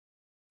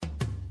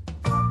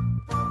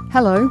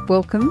Hello,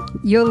 welcome.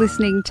 You're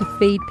listening to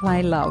Feed,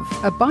 Play, Love,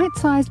 a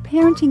bite-sized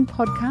parenting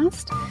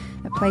podcast,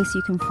 a place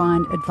you can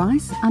find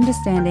advice,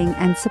 understanding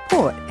and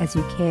support as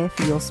you care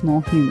for your small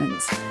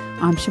humans.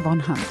 I'm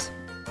Siobhan Hunt.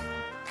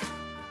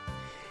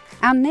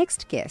 Our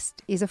next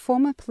guest is a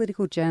former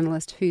political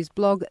journalist whose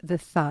blog, The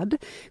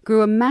Thud,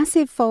 grew a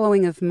massive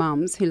following of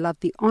mums who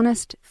loved the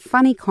honest,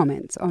 funny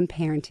comments on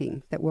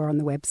parenting that were on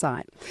the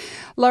website.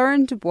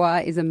 Lauren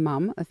Dubois is a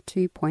mum of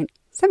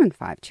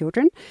 2.75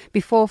 children.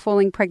 Before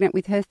falling pregnant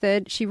with her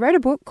third, she wrote a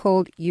book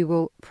called You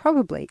Will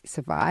Probably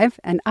Survive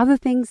and Other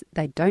Things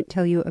They Don't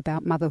Tell You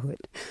About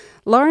Motherhood.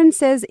 Lauren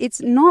says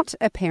it's not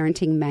a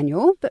parenting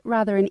manual, but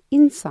rather an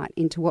insight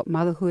into what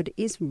motherhood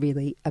is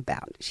really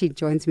about. She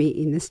joins me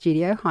in the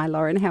studio. Hi,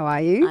 Lauren. How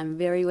are you? I'm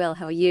very well.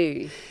 How are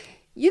you?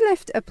 You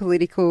left a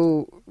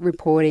political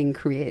reporting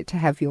career to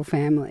have your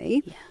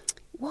family. Yeah.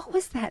 What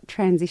was that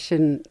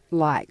transition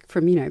like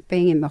from,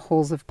 being in the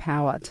halls of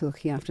power to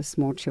looking after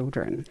small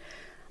children?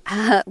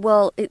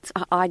 Well,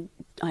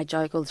 I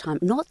joke all the time,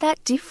 not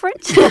that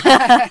different,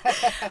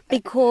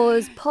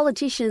 because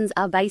politicians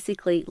are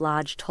basically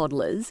large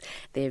toddlers.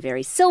 They're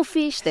very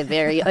selfish. They're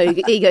very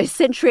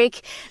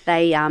egocentric.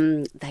 They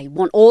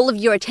want all of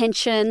your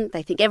attention.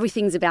 They think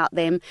everything's about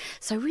them.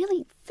 So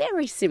really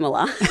very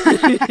similar.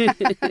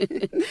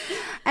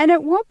 And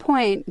at what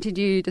point did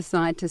you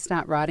decide to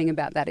start writing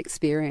about that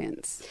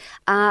experience?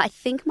 I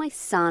think my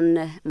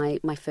son,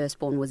 my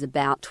firstborn, was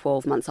about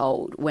 12 months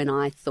old when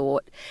I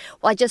thought,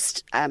 well,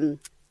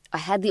 I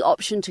had the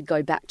option to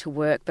go back to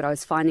work, but I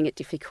was finding it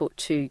difficult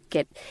to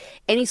get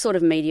any sort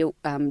of media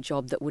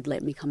job that would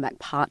let me come back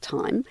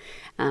part-time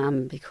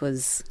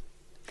because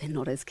they're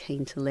not as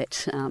keen to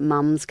let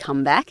mums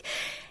come back.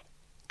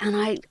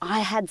 And I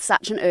had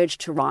such an urge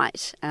to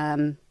write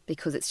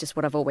because it's just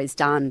what I've always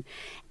done.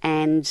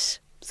 And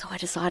so I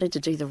decided to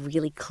do the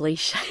really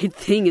cliched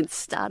thing and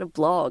start a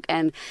blog.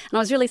 And I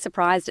was really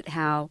surprised at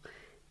how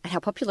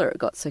popular it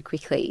got so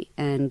quickly.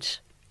 And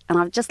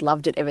I've just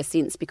loved it ever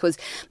since because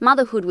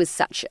motherhood was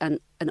such an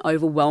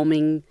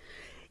overwhelming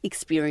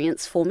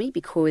experience for me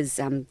because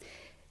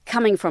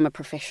coming from a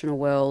professional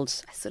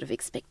world, I sort of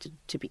expected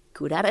to be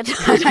good at it.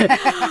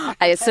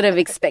 I sort of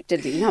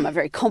expected, I'm a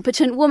very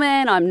competent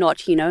woman. I'm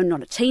not,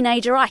 not a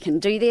teenager. I can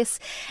do this.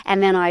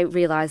 And then I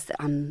realised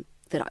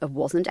that I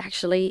wasn't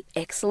actually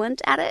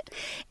excellent at it.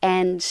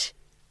 And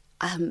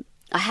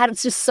I had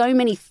just so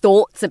many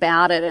thoughts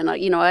about it and,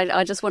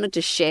 I just wanted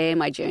to share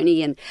my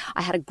journey. And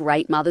I had a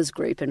great mothers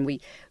group and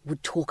we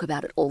would talk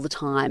about it all the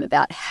time,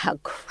 about how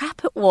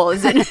crap it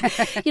was. And,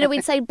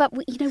 we'd say, but,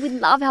 we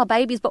love our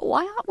babies, but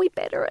why aren't we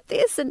better at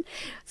this? And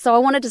so I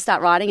wanted to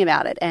start writing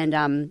about it.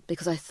 And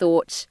because I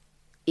thought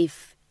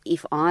if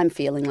I'm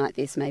feeling like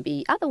this,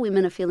 maybe other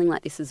women are feeling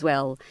like this as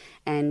well.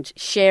 And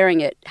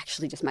sharing it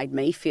actually just made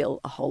me feel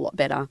a whole lot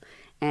better.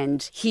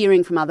 And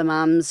hearing from other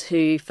mums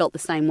who felt the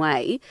same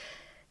way,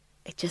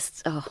 it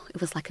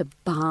was like a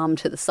balm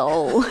to the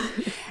soul.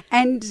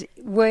 And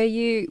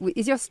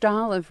is your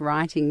style of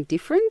writing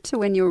different to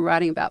when you were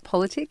writing about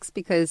politics?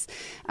 Because,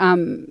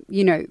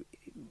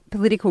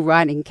 political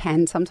writing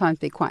can sometimes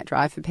be quite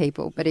dry for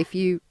people. But if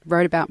you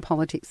wrote about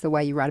politics the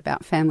way you write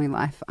about family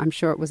life, I'm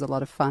sure it was a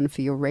lot of fun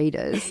for your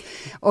readers.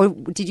 Or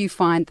did you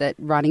find that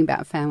writing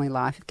about family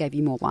life gave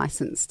you more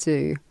license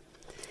to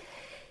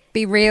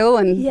be real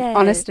and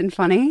honest and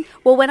funny?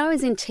 Well, when I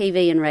was in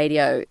TV and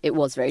radio, it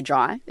was very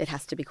dry. It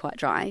has to be quite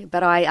dry.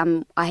 But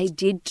I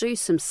did do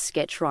some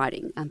sketch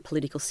writing,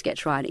 political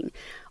sketch writing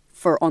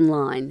for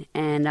online.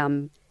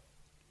 And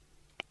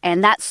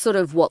that's sort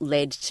of what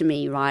led to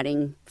me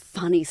writing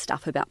funny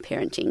stuff about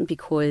parenting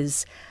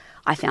because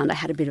I found I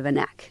had a bit of a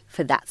knack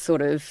for that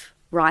sort of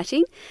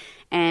writing.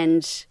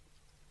 And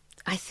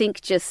I think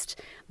just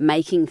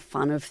making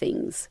fun of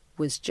things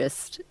was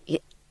just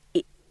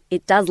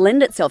it does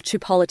lend itself to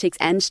politics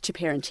and to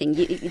parenting.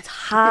 It's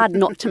hard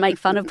not to make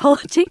fun of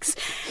politics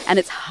and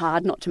it's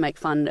hard not to make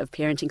fun of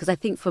parenting because I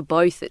think for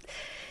both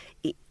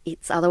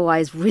it's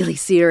otherwise really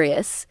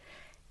serious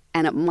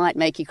and it might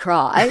make you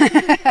cry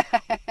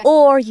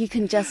or you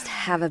can just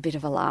have a bit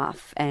of a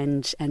laugh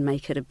and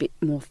make it a bit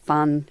more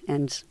fun,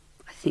 and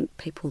I think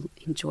people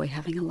enjoy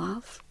having a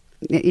laugh.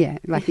 Yeah,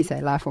 like you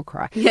say, laugh or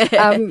cry.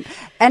 Yeah.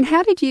 And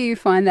how did you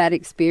find that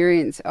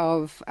experience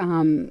of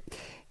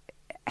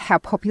how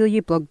popular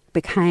your blog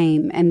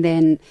became and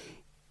then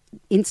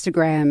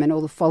Instagram and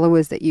all the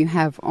followers that you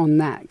have on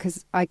that?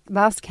 Because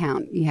last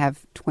count, you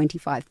have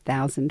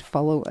 25,000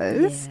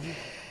 followers.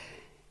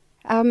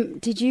 Yeah.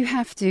 Did you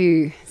have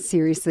to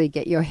seriously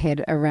get your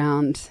head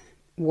around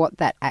what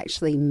that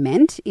actually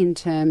meant in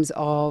terms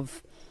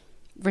of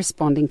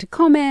responding to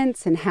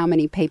comments and how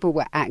many people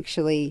were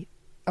actually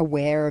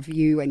aware of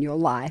you and your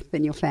life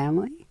and your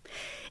family?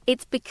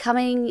 It's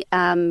becoming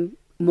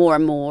more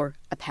and more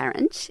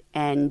apparent,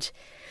 and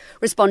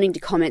responding to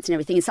comments and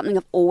everything is something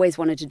I've always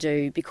wanted to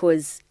do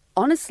because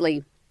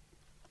honestly,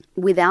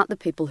 without the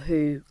people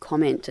who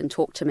comment and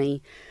talk to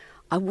me,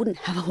 I wouldn't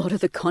have a lot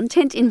of the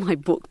content in my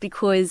book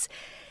because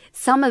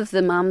some of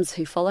the mums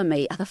who follow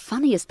me are the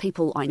funniest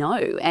people I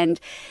know, and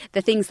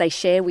the things they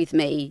share with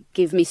me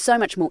give me so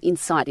much more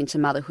insight into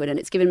motherhood, and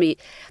it's given me,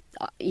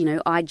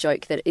 I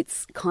joke that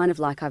it's kind of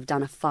like I've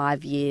done a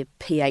 5-year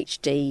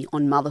PhD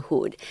on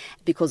motherhood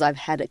because I've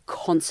had a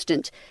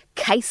constant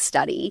case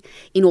study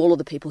in all of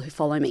the people who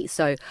follow me.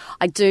 So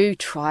I do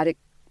try to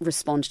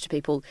respond to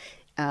people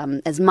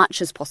as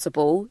much as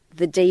possible.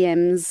 The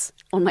DMs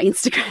on my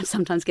Instagram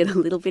sometimes get a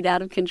little bit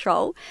out of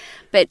control,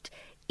 but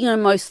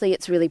mostly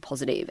it's really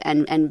positive,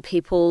 and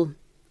people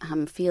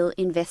feel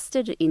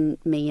invested in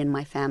me and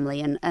my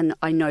family, and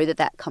I know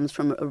that comes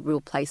from a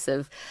real place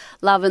of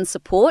love and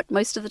support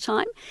most of the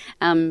time,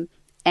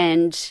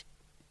 and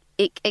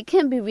it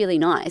can be really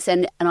nice,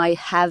 and I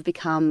have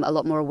become a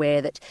lot more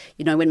aware that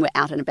when we're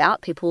out and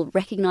about, people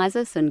recognise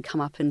us and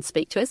come up and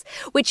speak to us,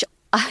 which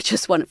I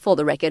just want, for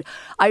the record,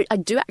 I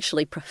do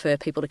actually prefer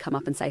people to come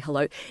up and say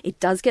hello. It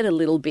does get a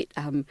little bit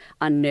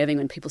unnerving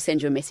when people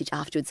send you a message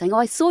afterwards saying,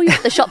 I saw you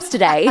at the shops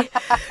today,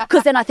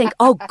 because then I think,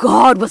 oh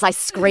God, was I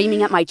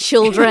screaming at my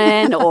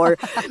children, or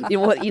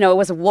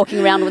was I walking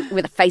around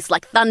with a face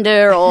like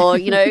thunder, or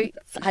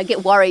I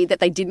get worried that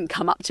they didn't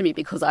come up to me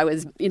because I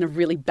was in a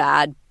really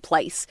bad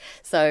place.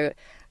 So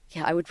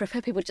yeah, I would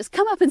prefer people just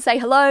come up and say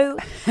hello,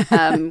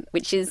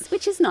 which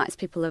is nice.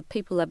 People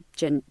are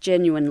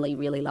genuinely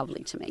really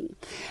lovely to me.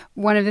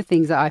 One of the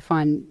things that I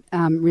find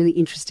really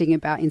interesting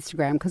about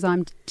Instagram, because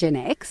I'm Gen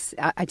X,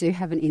 I do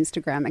have an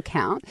Instagram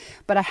account,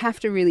 but I have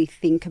to really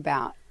think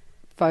about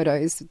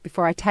photos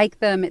before I take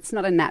them. It's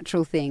not a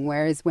natural thing,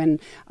 whereas when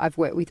I've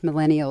worked with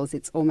millennials,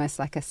 it's almost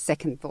like a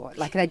second thought.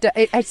 Like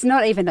it's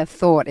not even a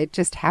thought, it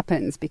just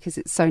happens because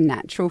it's so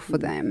natural for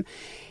them.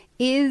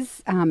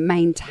 Is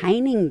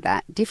maintaining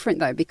that different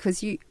though?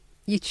 Because you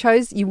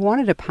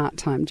wanted a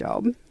part-time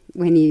job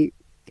when you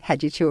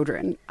had your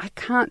children. I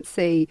can't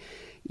see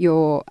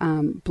your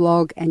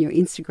blog and your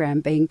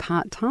Instagram being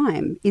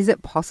part-time. Is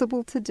it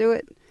possible to do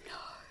it?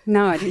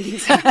 No, I didn't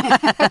think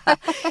so.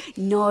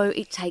 No,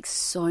 it takes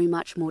so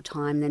much more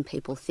time than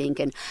people think.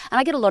 And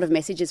I get a lot of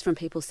messages from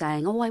people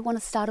saying, I want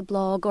to start a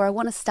blog, or I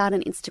want to start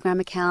an Instagram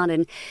account,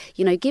 and,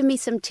 give me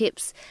some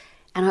tips.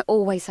 And I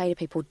always say to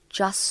people,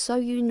 just so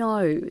you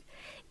know,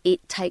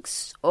 it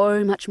takes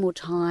so much more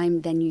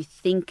time than you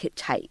think it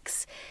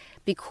takes,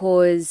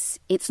 because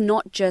it's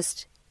not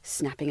just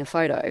snapping a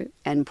photo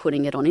and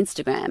putting it on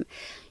Instagram.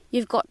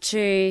 You've got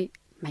to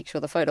make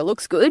sure the photo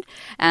looks good.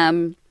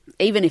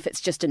 Even if it's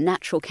just a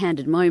natural,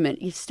 candid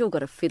moment, you've still got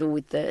to fiddle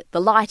with the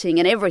lighting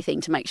and everything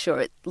to make sure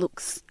it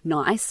looks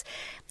nice.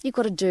 You've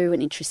got to do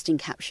an interesting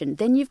caption.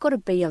 Then you've got to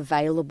be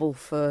available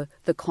for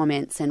the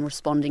comments and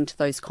responding to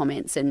those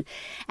comments. And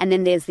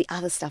then there's the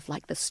other stuff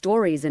like the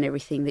stories and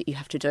everything that you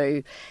have to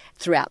do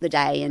throughout the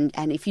day.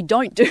 And if you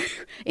don't do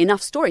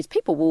enough stories,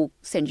 people will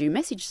send you a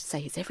message to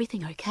say, is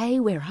everything okay?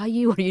 Where are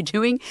you? What are you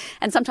doing?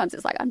 And sometimes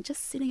it's like, I'm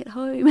just sitting at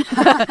home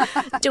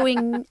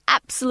doing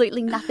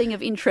absolutely nothing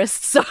of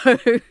interest. So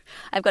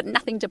I've got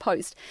nothing to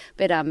post.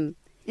 But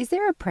Is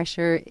there a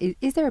pressure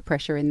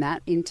in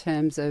that, in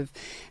terms of,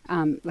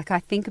 I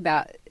think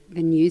about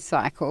the news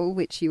cycle,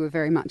 which you were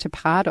very much a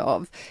part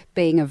of,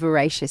 being a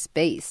voracious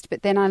beast.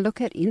 But then I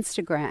look at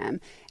Instagram,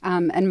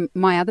 and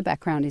my other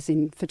background is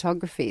in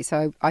photography.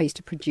 So I used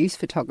to produce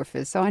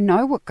photographers. So I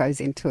know what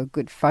goes into a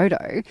good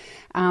photo.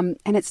 And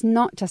it's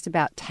not just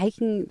about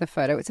taking the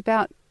photo. It's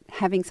about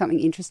having something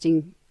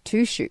interesting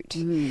to shoot,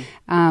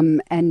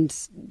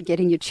 and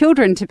getting your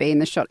children to be in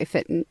the shot if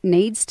it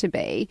needs to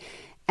be.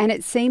 And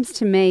it seems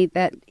to me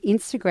that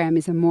Instagram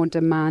is a more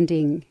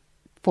demanding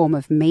form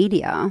of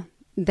media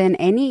than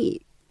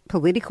any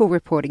political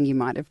reporting you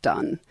might have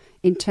done,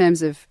 in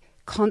terms of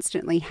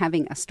constantly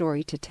having a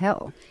story to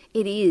tell.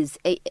 It is.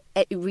 It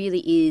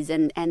really is.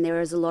 And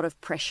there is a lot of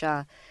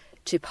pressure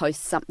to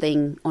post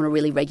something on a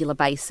really regular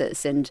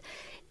basis. And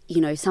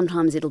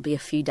sometimes it'll be a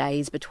few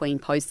days between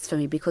posts for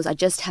me because I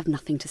just have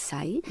nothing to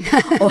say,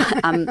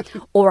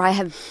 or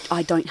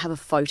I don't have a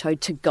photo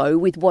to go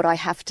with what I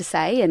have to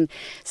say. And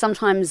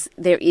sometimes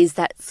there is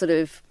that sort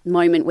of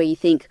moment where you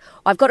think,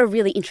 I've got a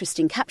really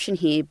interesting caption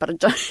here, but I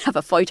don't have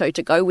a photo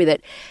to go with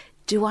it.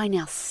 Do I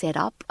now set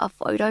up a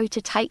photo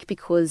to take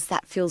because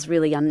that feels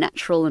really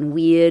unnatural and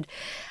weird?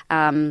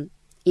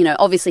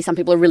 Obviously some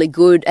people are really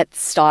good at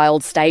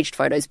styled, staged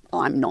photos.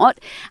 I'm not.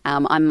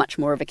 I'm much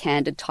more of a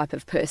candid type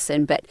of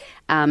person. But,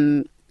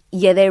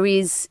 there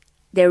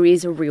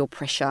is a real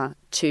pressure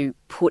to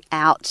put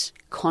out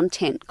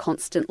content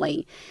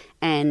constantly.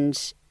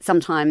 And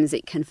sometimes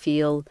it can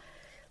feel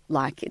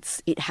like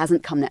it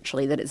hasn't come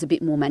naturally, that it's a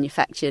bit more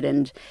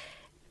manufactured.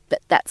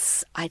 But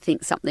that's, I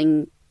think,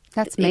 something...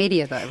 That's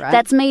media though, right?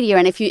 That's media.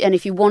 And if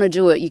you want to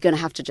do it, you're going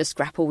to have to just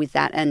grapple with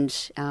that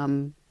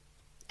and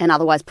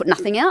otherwise put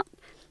nothing out,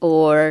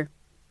 or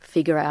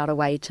figure out a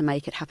way to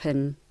make it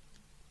happen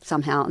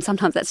somehow. And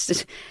sometimes that's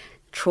just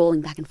trawling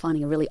back and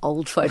finding a really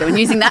old photo and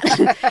using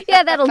that.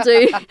 Yeah, that'll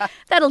do.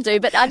 That'll do.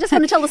 But I just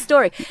want to tell the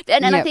story.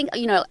 And I think,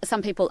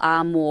 some people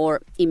are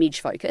more image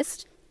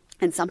focused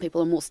and some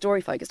people are more story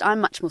focused. I'm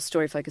much more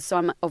story focused. So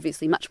I'm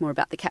obviously much more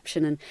about the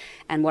caption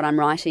and what I'm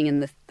writing,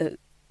 and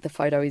the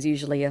photo is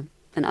usually a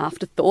an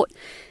afterthought,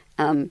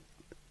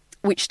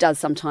 which does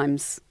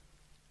sometimes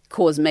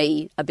cause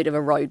me a bit of a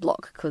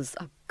roadblock because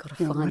I've got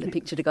to find a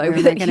picture to go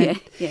with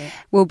it. Yeah.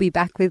 We'll be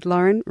back with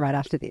Lauren right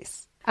after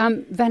this.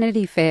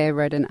 Vanity Fair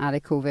wrote an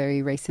article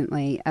very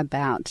recently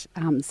about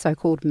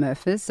so-called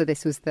Murphers. So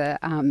this was the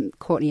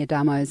Courtney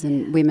Adamos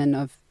and women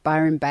of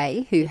Byron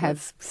Bay who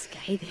have...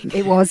 scathing.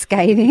 It was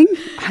scathing.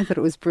 I thought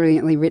it was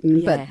brilliantly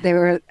written, but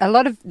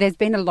there's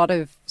been a lot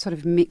of sort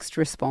of mixed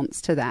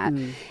response to that.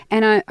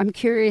 And I'm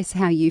curious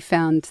how you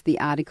found the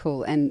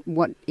article and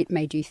what it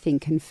made you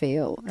think and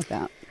feel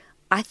about.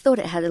 I thought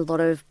it had a lot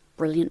of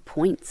brilliant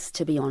points,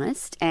 to be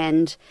honest,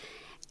 and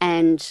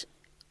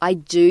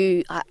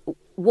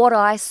what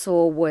I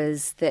saw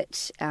was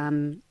that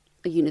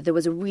there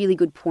was a really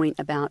good point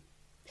about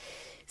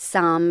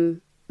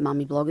some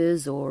mummy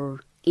bloggers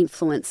or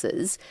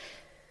influencers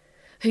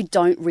who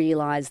don't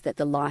realise that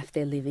the life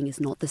they're living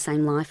is not the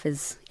same life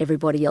as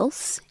everybody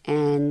else,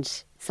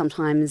 and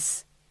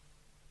sometimes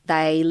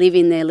they live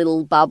in their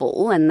little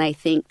bubble and they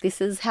think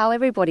this is how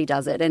everybody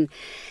does it, and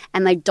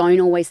they don't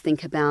always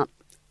think about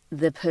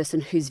the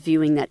person who's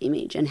viewing that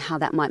image and how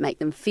that might make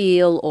them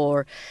feel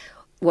or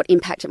what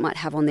impact it might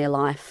have on their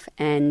life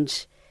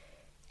and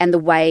the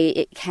way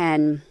it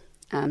can.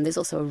 There's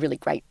also a really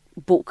great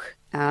book,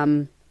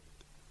 How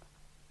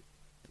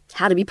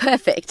to Be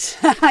Perfect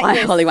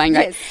by Holly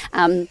Wainwright,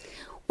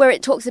 where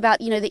it talks about,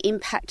 the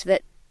impact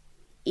that,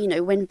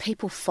 when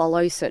people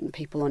follow certain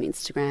people on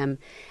Instagram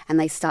and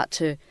they start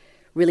to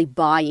really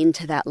buy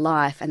into that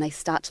life and they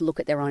start to look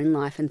at their own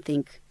life and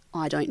think,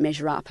 I don't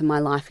measure up and my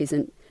life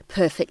isn't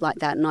perfect like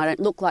that and I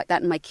don't look like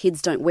that and my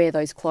kids don't wear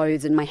those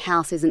clothes and my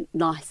house isn't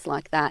nice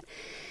like that.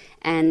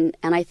 And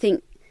I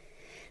think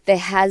there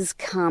has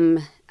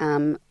come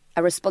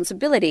a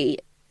responsibility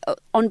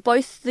on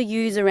both the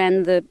user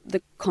and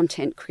the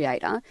content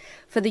creator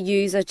for the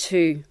user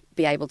to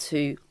be able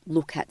to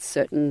look at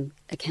certain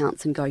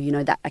accounts and go,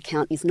 that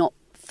account is not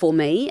for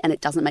me and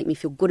it doesn't make me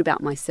feel good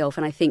about myself.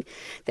 And I think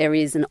there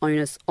is an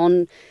onus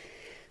on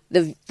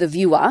the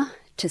viewer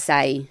to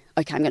say,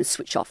 okay, I'm going to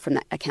switch off from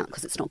that account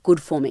because it's not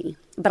good for me.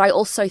 But I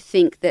also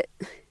think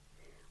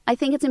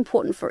it's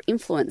important for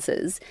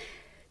influencers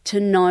to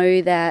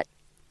know that,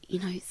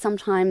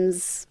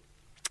 sometimes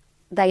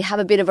they have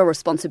a bit of a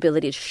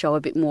responsibility to show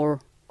a bit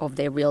more of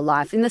their real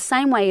life. In the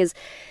same way as,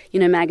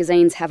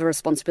 magazines have a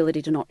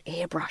responsibility to not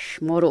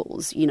airbrush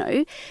models,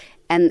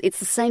 and it's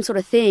the same sort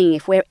of thing.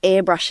 If we're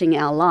airbrushing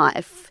our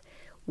life,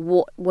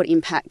 what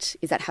impact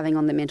is that having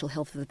on the mental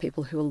health of the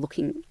people who are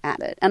looking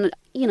at it? And,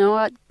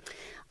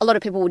 a lot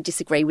of people would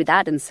disagree with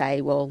that and say,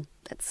 well,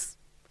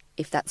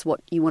 if that's what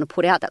you want to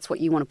put out, that's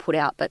what you want to put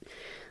out. But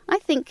I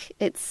think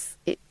it's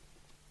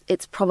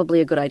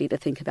probably a good idea to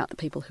think about the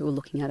people who are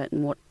looking at it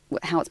and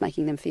how it's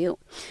making them feel.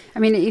 I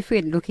mean, if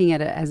we're looking at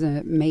it as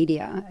a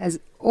media, as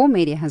all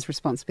media has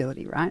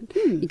responsibility, right?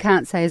 You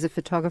can't say as a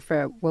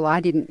photographer, well,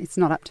 it's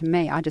not up to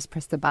me, I just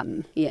pressed the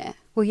button. Yeah.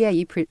 Well, yeah,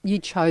 you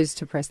chose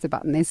to press the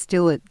button. There's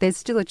still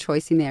a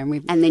choice in there,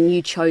 and then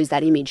you chose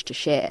that image to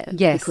share,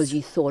 because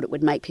you thought it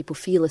would make people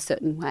feel a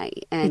certain way.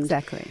 And,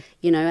 exactly.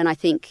 And I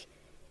think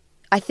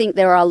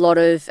there are a lot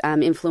of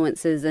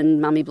influencers and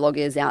mummy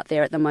bloggers out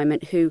there at the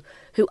moment who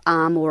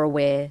are more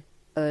aware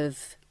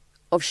of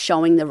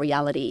showing the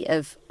reality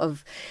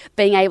of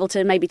being able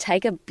to maybe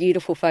take a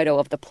beautiful photo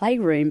of the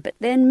playroom, but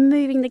then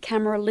moving the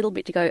camera a little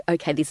bit to go,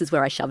 okay, this is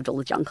where I shoved all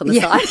the junk on the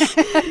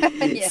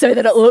side so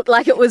that it looked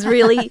like it was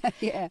really...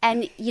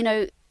 And,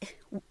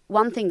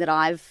 one thing that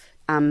I've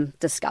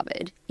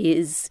discovered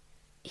is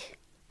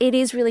it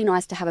is really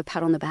nice to have a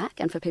pat on the back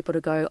and for people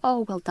to go,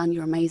 oh, well done,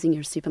 you're amazing,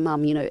 you're a super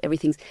mum,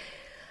 everything's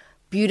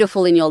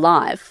beautiful in your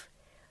life.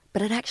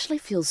 But it actually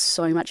feels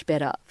so much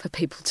better for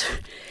people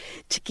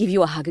to give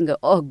you a hug and go,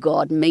 oh,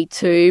 God, me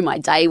too. My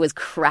day was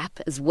crap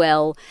as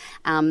well.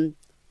 And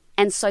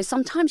so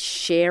sometimes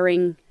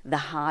sharing the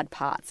hard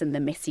parts and the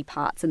messy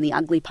parts and the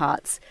ugly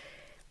parts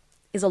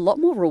is a lot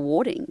more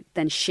rewarding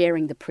than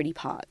sharing the pretty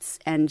parts.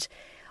 And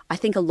I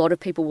think a lot of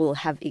people will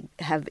have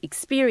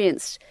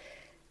experienced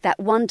that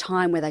one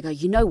time where they go,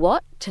 you know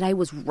what? Today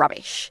was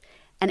rubbish.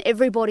 And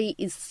everybody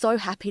is so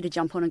happy to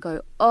jump on and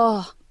go,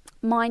 oh,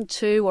 mine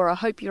too, or I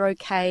hope you're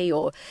okay,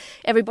 or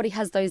everybody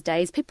has those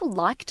days. People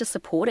like to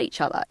support each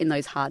other in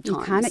those hard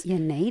times. You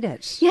need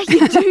it. Yeah,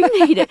 you do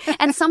need it.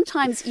 And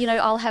sometimes,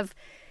 I'll have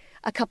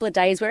a couple of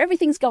days where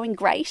everything's going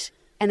great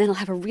and then I'll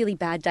have a really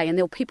bad day and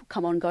there'll people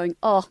come on going,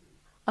 oh,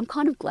 I'm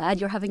kind of glad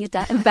you're having a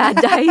bad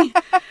day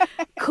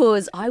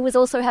because I was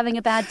also having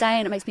a bad day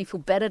and it makes me feel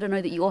better to know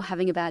that you're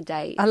having a bad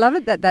day. I love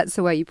it that that's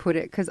the way you put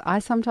it because I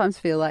sometimes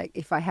feel like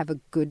if I have a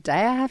good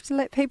day, I have to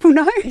let people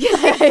know.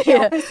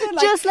 Yeah.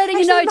 Just letting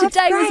you know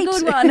today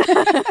was a good one.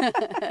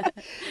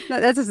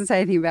 No, that doesn't say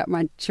anything about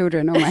my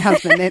children or my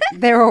husband.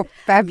 They're all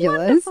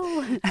fabulous.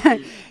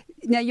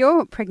 Now,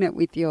 you're pregnant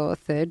with your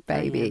third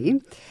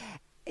baby.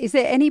 Is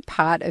there any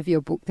part of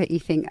your book that you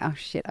think, oh,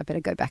 shit, I better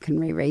go back and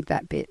reread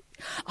that bit?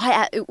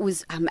 It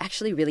was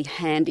actually really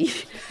handy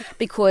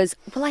because,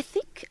 well, I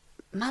think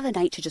Mother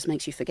Nature just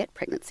makes you forget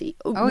pregnancy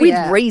Oh, with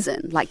yeah.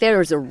 reason. Like, there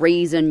is a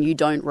reason you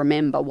don't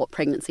remember what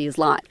pregnancy is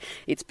like.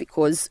 It's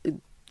because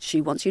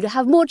she wants you to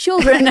have more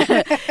children.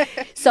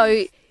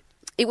 So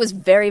it was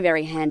very,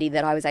 very handy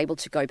that I was able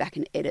to go back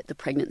and edit the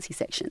pregnancy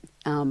section,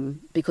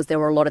 because there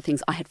were a lot of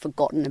things I had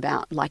forgotten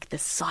about, like the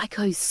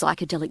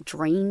psychedelic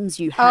dreams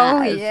you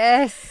have. Oh,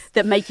 yes.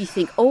 That make you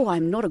think, oh,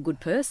 I'm not a good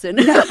person.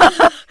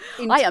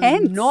 I am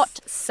Intense. not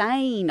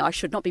sane. I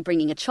should not be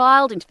bringing a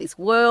child into this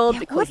world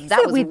because what is that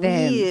it was with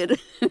them? weird.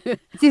 I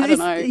don't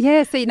know.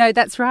 Yeah, so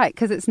that's right,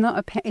 because it's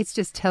not it's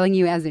just telling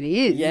you as it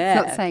is. Yeah.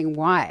 It's not saying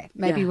why.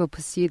 Maybe Yeah. we'll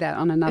pursue that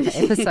on another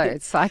episode.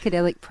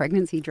 Psychedelic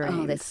pregnancy dreams.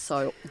 Oh, they're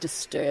so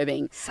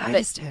disturbing. So But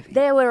disturbing.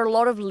 There were a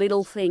lot of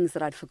little things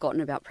that I'd forgotten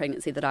about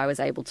pregnancy that I was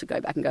able to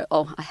go back and go,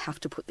 oh, I have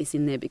to put this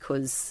in there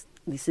because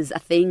this is a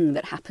thing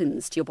that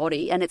happens to your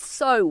body. And it's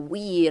so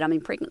weird. I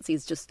mean, pregnancy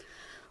is just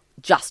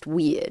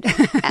weird.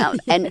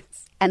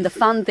 And the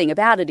fun thing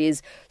about it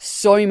is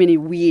so many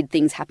weird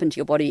things happen to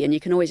your body, and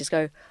you can always just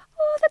go,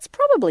 oh, that's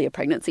probably a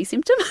pregnancy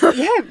symptom.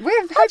 Yeah,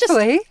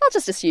 hopefully. I'll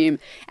just assume.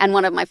 And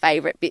one of my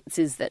favourite bits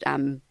is that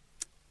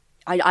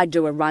I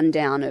do a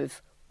rundown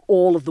of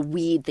all of the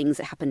weird things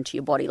that happen to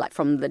your body, like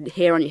from the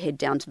hair on your head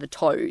down to the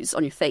toes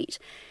on your feet.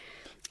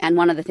 And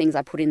one of the things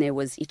I put in there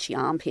was itchy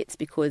armpits,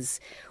 because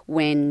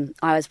when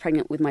I was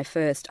pregnant with my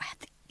first, I had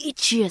the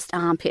itchiest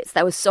armpits.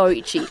 They were so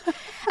itchy.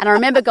 And I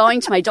remember going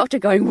to my doctor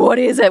going, what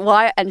is it?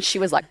 Why? And she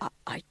was like,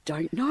 I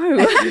don't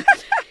know.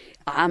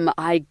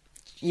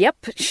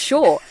 Yep,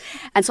 sure.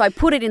 And so I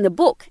put it in the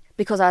book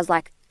because I was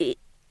like,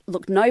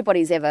 look,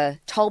 nobody's ever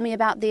told me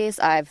about this.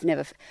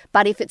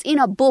 But if it's in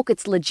a book,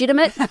 it's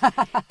legitimate.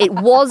 It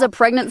was a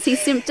pregnancy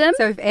symptom.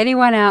 So if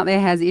anyone out there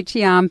has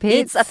itchy armpits,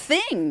 It's a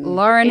thing.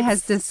 Lauren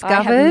has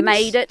discovered. I have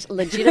made it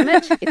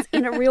legitimate. It's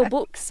in a real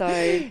book. So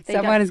there you go.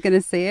 Someone is going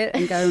to see it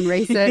and go and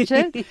research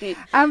it.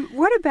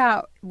 What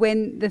about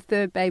when the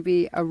third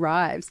baby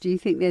arrives? Do you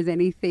think there's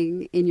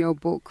anything in your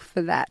book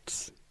for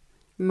that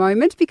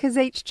moment? Because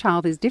each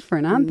child is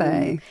different, aren't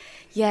they?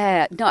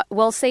 Yeah. No,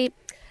 well, see,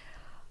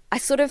 I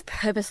sort of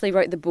purposely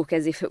wrote the book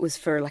as if it was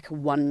for like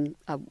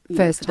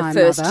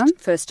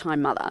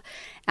first-time mother,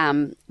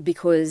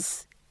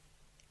 because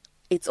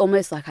it's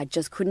almost like I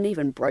just couldn't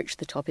even broach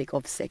the topic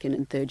of second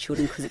and third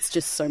children because it's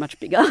just so much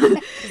bigger.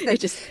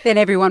 Then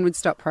everyone would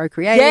stop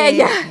procreating.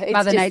 Yeah. It's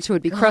Mother just, Nature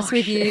would be cross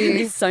with you.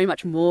 There's so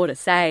much more to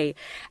say.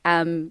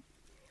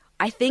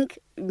 I think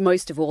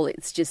most of all,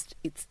 it's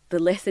the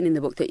lesson in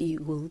the book that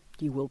you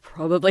will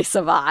probably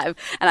survive.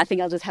 And I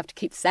think I'll just have to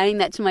keep saying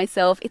that to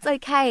myself. It's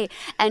okay.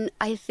 And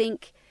I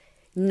think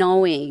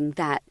knowing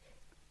that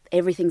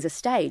everything's a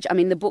stage. I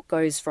mean, the book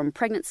goes from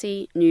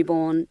pregnancy,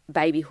 newborn,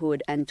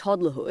 babyhood and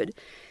toddlerhood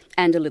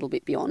and a little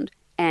bit beyond.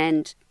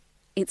 And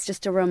it's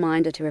just a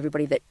reminder to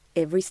everybody that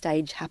every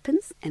stage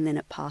happens and then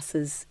it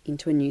passes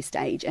into a new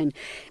stage. And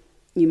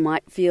you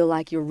might feel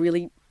like you're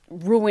really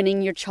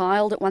ruining your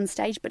child at one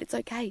stage, but it's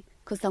okay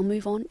because they'll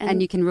move on.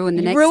 And you can ruin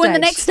the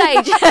next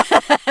stage. The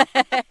next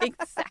stage.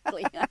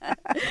 Exactly.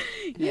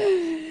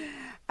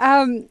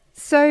 Yeah.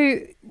 So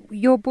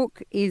your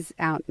book is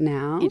out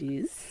now. It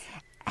is.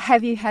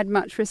 Have you had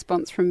much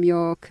response from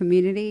your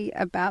community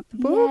about the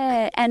book?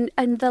 Yeah, and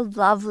the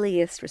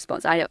loveliest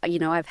response.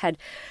 I've had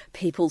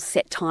people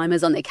set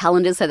timers on their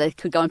calendars so they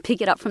could go and pick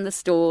it up from the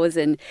stores,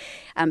 and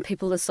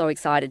people are so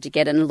excited to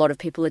get it. And a lot of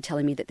people are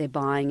telling me that they're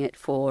buying it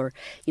for,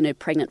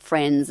 pregnant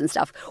friends and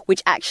stuff,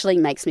 which actually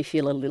makes me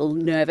feel a little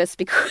nervous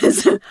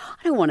because I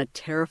don't want to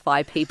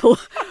terrify people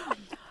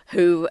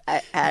who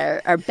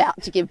are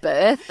about to give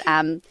birth.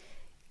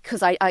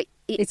 Because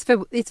It's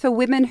for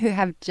women who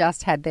have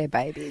just had their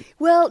baby.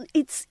 Well,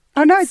 it's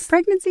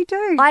pregnancy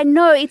too. I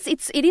know it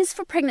is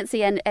for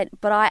pregnancy,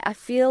 but I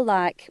feel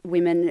like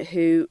women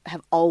who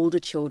have older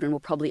children will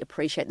probably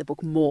appreciate the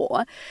book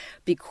more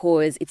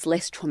because it's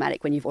less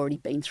traumatic when you've already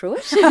been through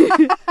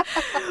it.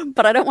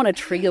 But I don't want to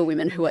trigger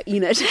women who are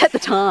in it at the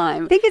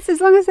time. I think it's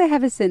as long as they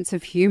have a sense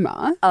of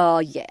humour. Oh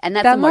yeah, and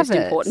that's they'll the most love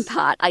it. important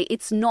part.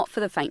 It's not for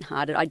the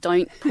faint-hearted. I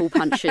don't pull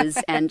punches,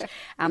 and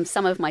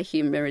some of my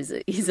humour is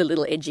a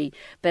little edgy,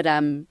 but.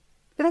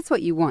 But that's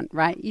what you want,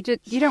 right? You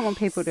don't want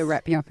people to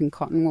wrap you up in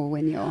cotton wool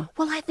when you're...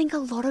 Well, I think a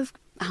lot of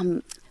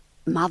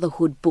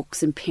motherhood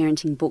books and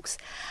parenting books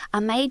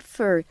are made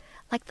for...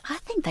 Like, I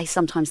think they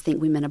sometimes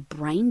think women are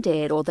brain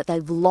dead or that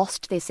they've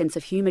lost their sense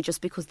of humour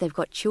just because they've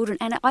got children.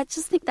 And I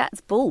just think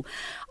that's bull.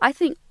 I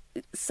think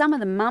some of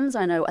the mums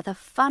I know are the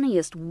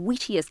funniest,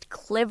 wittiest,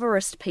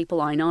 cleverest people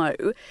I know.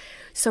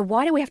 So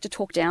why do we have to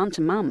talk down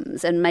to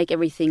mums and make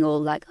everything all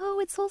like, oh,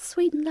 it's all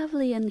sweet and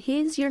lovely and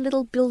here's your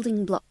little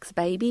building blocks,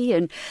 baby?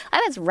 And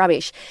that's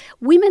rubbish.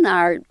 Women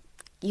are,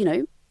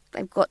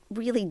 they've got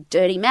really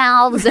dirty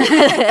mouths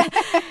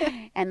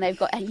and they've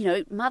got,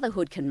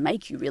 motherhood can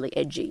make you really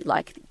edgy.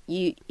 Like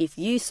if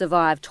you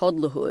survive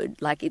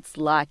toddlerhood, like it's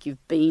like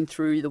you've been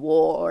through the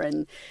war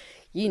and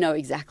you know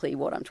exactly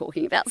what I'm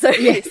talking about. So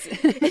yes.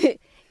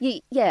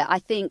 yeah, I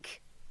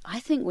think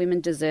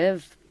women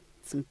deserve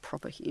some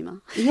proper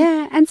humour.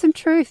 Yeah, and some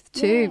truth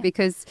too, Yeah.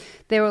 because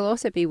there will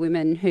also be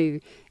women who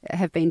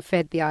have been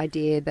fed the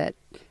idea that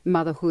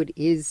motherhood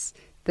is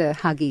the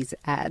Huggies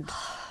ad.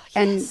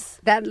 And Yes.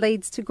 that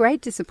leads to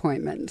great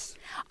disappointment.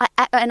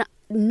 And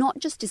not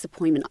just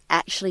disappointment, I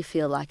actually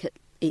feel like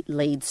it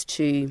leads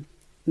to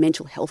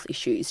mental health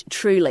issues,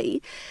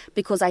 truly,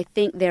 because I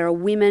think there are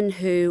women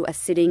who are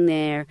sitting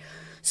there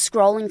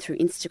scrolling through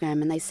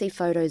Instagram and they see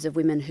photos of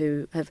women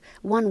who have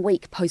 1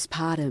 week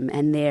postpartum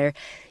and they're,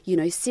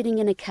 sitting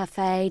in a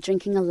cafe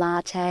drinking a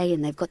latte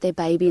and they've got their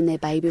baby in their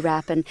baby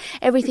wrap and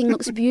everything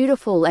looks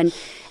beautiful.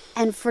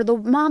 And for the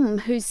mum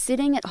who's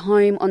sitting at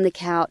home on the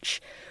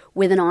couch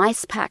with an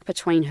ice pack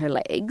between her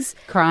legs,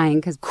 Crying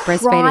because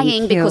breastfeeding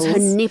crying kills. because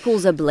her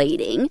nipples are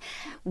bleeding,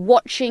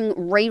 watching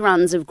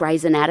reruns of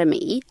Grey's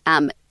Anatomy,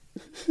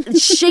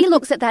 she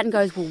looks at that and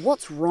goes, well,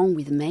 what's wrong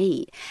with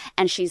me?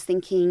 And she's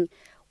thinking,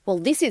 well,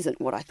 this isn't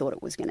what I thought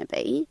it was going to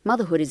be.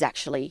 Motherhood is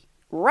actually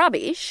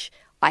rubbish.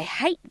 I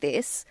hate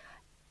this.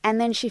 And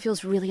then she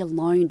feels really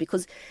alone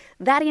because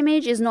that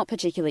image is not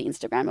particularly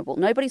Instagrammable.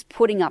 Nobody's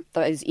putting up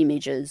those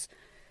images.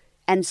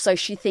 And so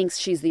she thinks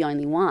she's the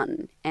only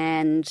one.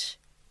 And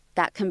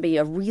that can be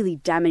a really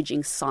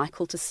damaging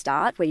cycle to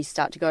start, where you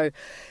start to go,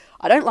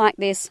 I don't like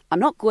this. I'm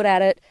not good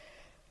at it.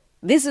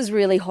 This is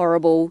really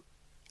horrible.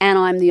 And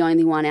I'm the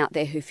only one out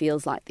there who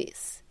feels like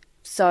this.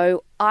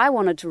 So I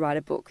wanted to write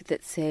a book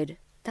that said,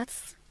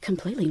 that's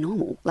completely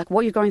normal. Like,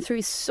 what you're going through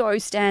is so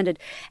standard.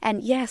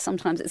 And yeah,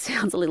 sometimes it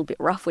sounds a little bit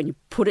rough when you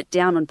put it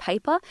down on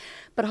paper,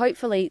 but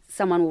hopefully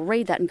someone will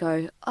read that and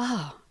go,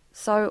 oh,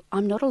 so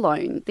I'm not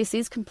alone. This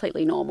is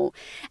completely normal.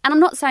 And I'm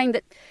not saying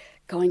that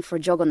going for a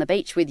jog on the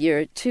beach with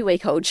your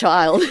 2-week-old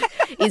child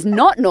is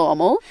not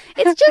normal.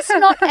 It's just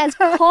not as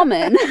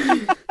common.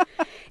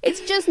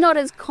 It's just not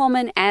as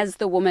common as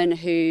the woman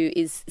who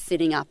is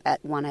sitting up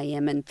at 1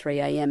 a.m. and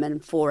 3 a.m.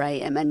 and 4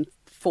 a.m. and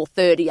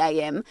 4:30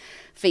 a.m.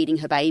 feeding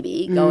her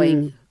baby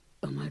going,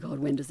 oh my God,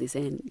 when does this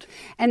end?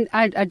 And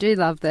I do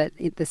love that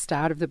at the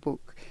start of the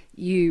book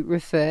you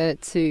refer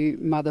to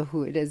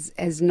motherhood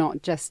as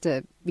not just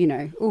a,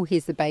 oh,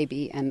 here's the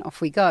baby and off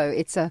we go.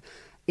 It's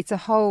a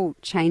whole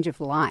change of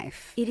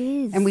life. It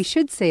is. And we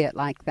should see it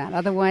like that.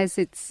 Otherwise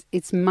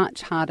it's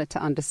much harder to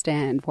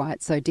understand why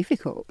it's so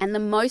difficult. And the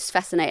most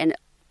fascinating, and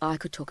I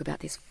could talk about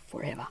this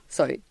forever,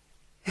 so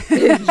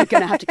you're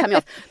going to have to cut me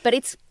off.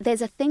 But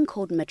there's a thing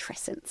called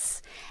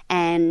matrescence,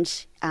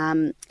 and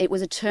it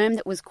was a term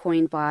that was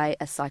coined by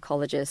a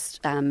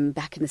psychologist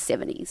back in the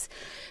 70s,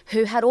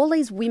 who had all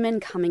these women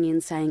coming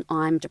in saying,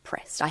 I'm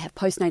depressed, I have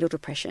postnatal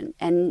depression.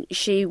 And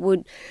she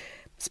would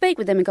speak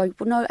with them and go,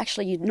 well, no,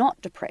 actually, you're not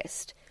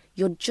depressed.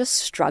 You're just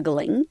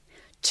struggling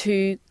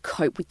to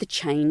cope with the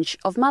change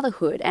of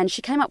motherhood. And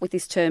she came up with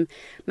this term,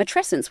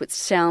 matrescence, which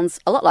sounds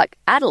a lot like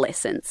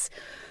adolescence.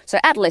 So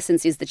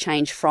adolescence is the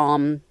change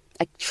from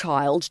a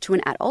child to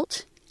an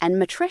adult, and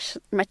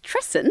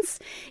matrescence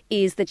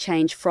is the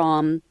change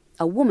from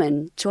a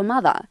woman to a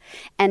mother.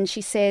 And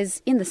she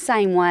says, in the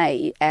same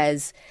way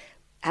as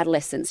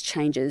adolescence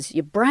changes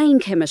your brain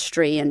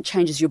chemistry and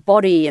changes your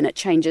body and it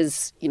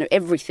changes,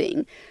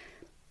 everything,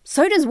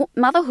 so does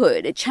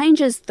motherhood. It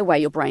changes the way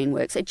your brain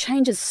works. It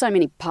changes so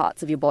many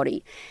parts of your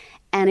body,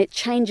 and it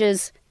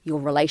changes your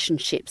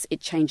relationships. It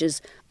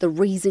changes the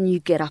reason you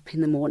get up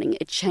in the morning.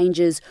 It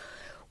changes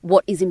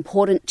what is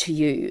important to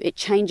you. It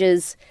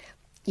changes,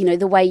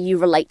 the way you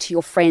relate to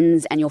your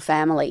friends and your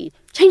family.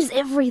 It changes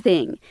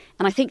everything.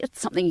 And I think it's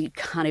something you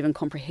can't even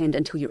comprehend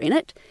until you're in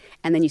it.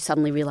 And then you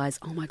suddenly realise,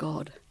 oh my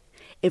God,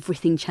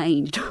 everything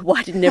changed.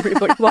 Why didn't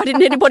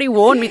anybody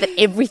warn me that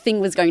everything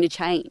was going to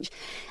change?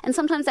 And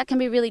sometimes that can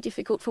be really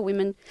difficult for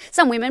women.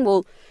 Some women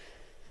will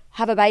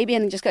have a baby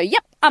and just go,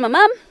 yep, I'm a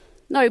mum.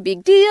 No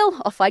big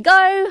deal, off I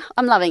go,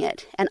 I'm loving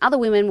it. And other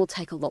women will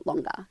take a lot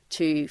longer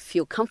to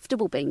feel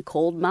comfortable being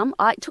called mum.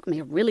 It took me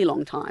a really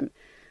long time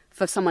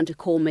for someone to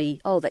call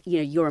me,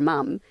 you're a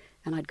mum.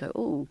 And I'd go,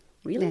 oh,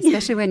 really? Yeah,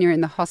 especially when you're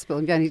in the hospital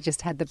and you've only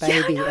just had the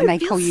baby and they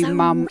call you so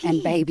mum weird.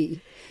 and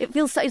baby. It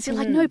feels so, it's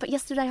like, no, but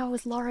yesterday I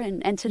was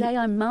Lauren and today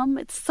I'm mum.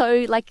 It's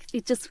so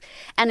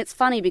and it's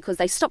funny because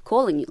they stop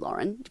calling you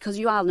Lauren because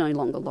you are no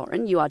longer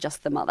Lauren. You are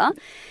just the mother,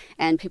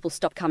 and people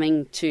stop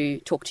coming to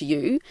talk to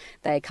you.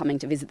 They're coming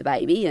to visit the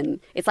baby. And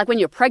it's like when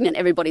you're pregnant,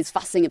 everybody's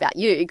fussing about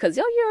you because,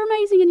 you're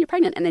amazing and you're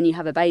pregnant. And then you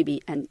have a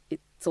baby and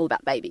it's all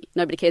about baby.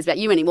 Nobody cares about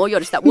you anymore.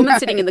 You're just that woman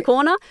sitting in the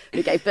corner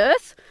who gave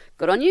birth.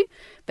 Good on you.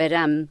 But,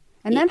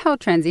 and that whole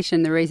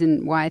transition, the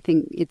reason why I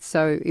think it's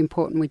so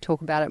important we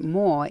talk about it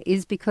more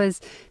is because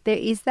there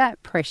is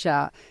that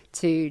pressure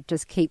to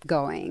just keep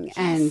going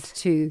and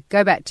to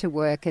go back to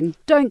work and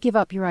don't give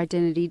up your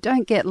identity,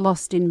 don't get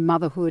lost in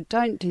motherhood,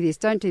 don't do this,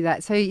 don't do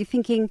that. So you're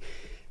thinking,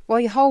 while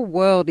your whole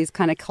world is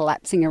kind of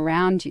collapsing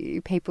around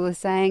you, people are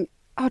saying,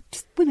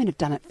 women have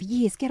done it for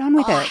years, get on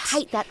with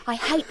it. I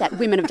hate that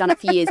women have done it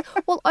for years.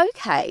 Well,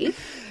 okay,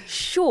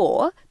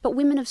 sure, but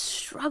women have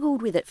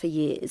struggled with it for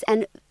years.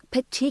 And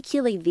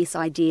particularly this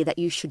idea that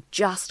you should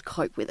just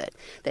cope with it,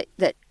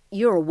 that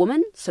you're a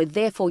woman, so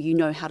therefore you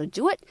know how to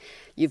do it.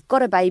 You've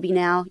got a baby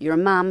now, you're a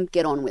mum,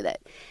 get on with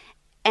it.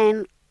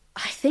 And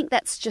I think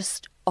that's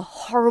just a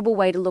horrible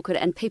way to look at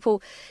it. And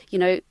people,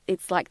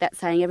 it's like that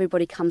saying,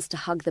 everybody comes to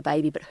hug the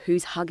baby, but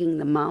who's hugging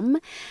the mum?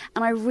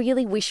 And I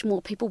really wish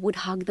more people would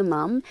hug the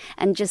mum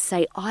and just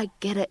say, I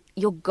get it,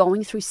 you're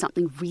going through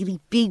something really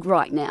big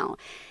right now.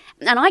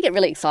 And I get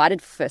really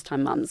excited for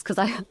first-time mums because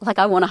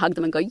I want to hug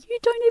them and go, you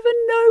don't even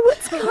know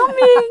what's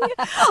coming.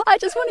 I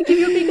just want to give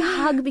you a big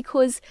hug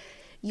because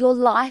your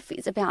life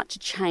is about to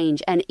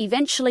change, and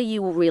eventually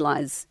you will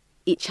realise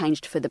it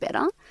changed for the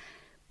better.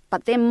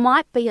 But there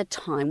might be a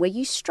time where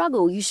you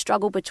struggle. You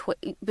struggle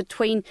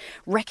between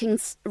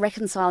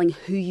reconciling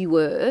who you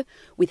were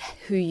with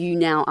who you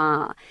now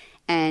are.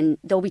 And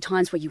there'll be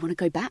times where you want to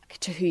go back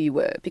to who you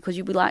were because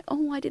you'll be like,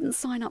 oh, I didn't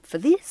sign up for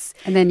this.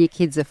 And then your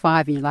kids are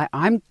 5 and you're like,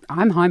 I'm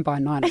home by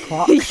 9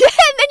 o'clock. Yeah, and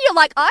then you're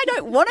like, I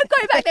don't want to go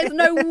back. There's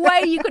no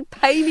way you could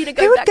pay me to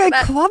go back to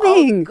that. Who would go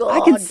clubbing? Oh,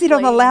 God, I can sit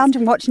on the lounge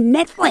and watch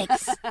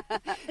Netflix.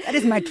 That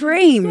is my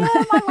dream.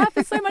 Yeah, my life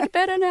is so much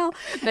better now.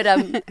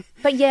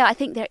 But yeah, I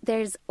think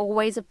there's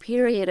always a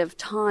period of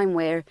time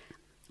where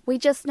we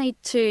just need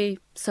to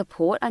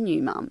support a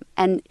new mum.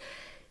 And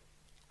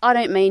I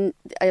don't mean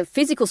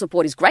physical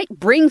support is great.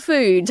 Bring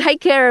food,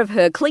 take care of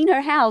her, clean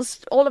her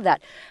house, all of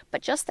that.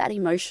 But just that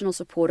emotional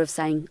support of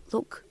saying,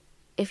 look,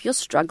 if you're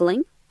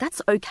struggling,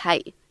 that's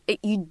okay.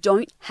 You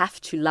don't have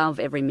to love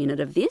every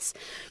minute of this.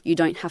 You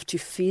don't have to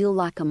feel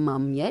like a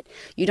mum yet.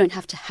 You don't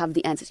have to have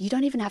the answers. You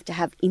don't even have to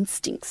have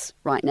instincts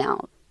right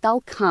now. They'll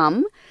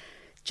come.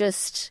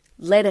 Just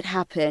let it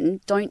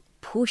happen. Don't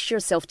push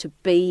yourself to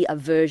be a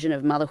version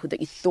of motherhood that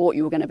you thought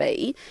you were going to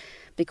be,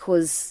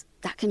 because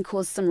that can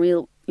cause some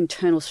real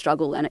internal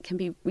struggle and it can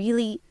be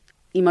really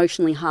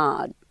emotionally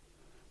hard.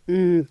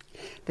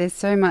 There's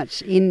so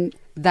much in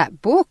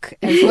that book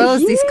as well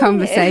as this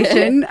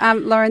conversation.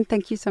 Lauren,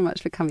 thank you so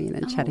much for coming in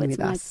and chatting with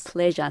us. It's my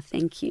pleasure.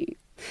 Thank you.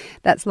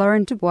 That's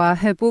Lauren Dubois.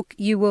 Her book,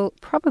 You Will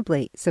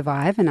Probably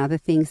Survive and Other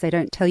Things They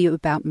Don't Tell You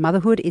About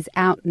Motherhood, is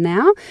out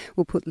now.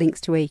 We'll put links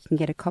to where you can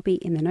get a copy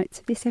in the notes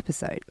of this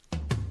episode.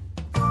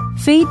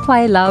 Feed,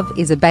 Play, Love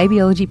is a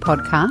babyology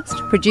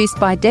podcast produced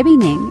by Debbie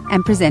Ning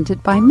and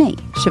presented by me,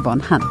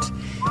 Siobhan Hunt.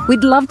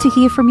 We'd love to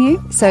hear from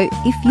you, so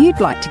if you'd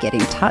like to get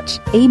in touch,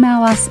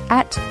 email us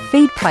at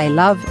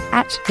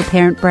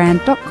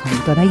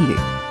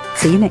feedplaylove@theparentbrand.com.au.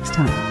 See you next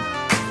time.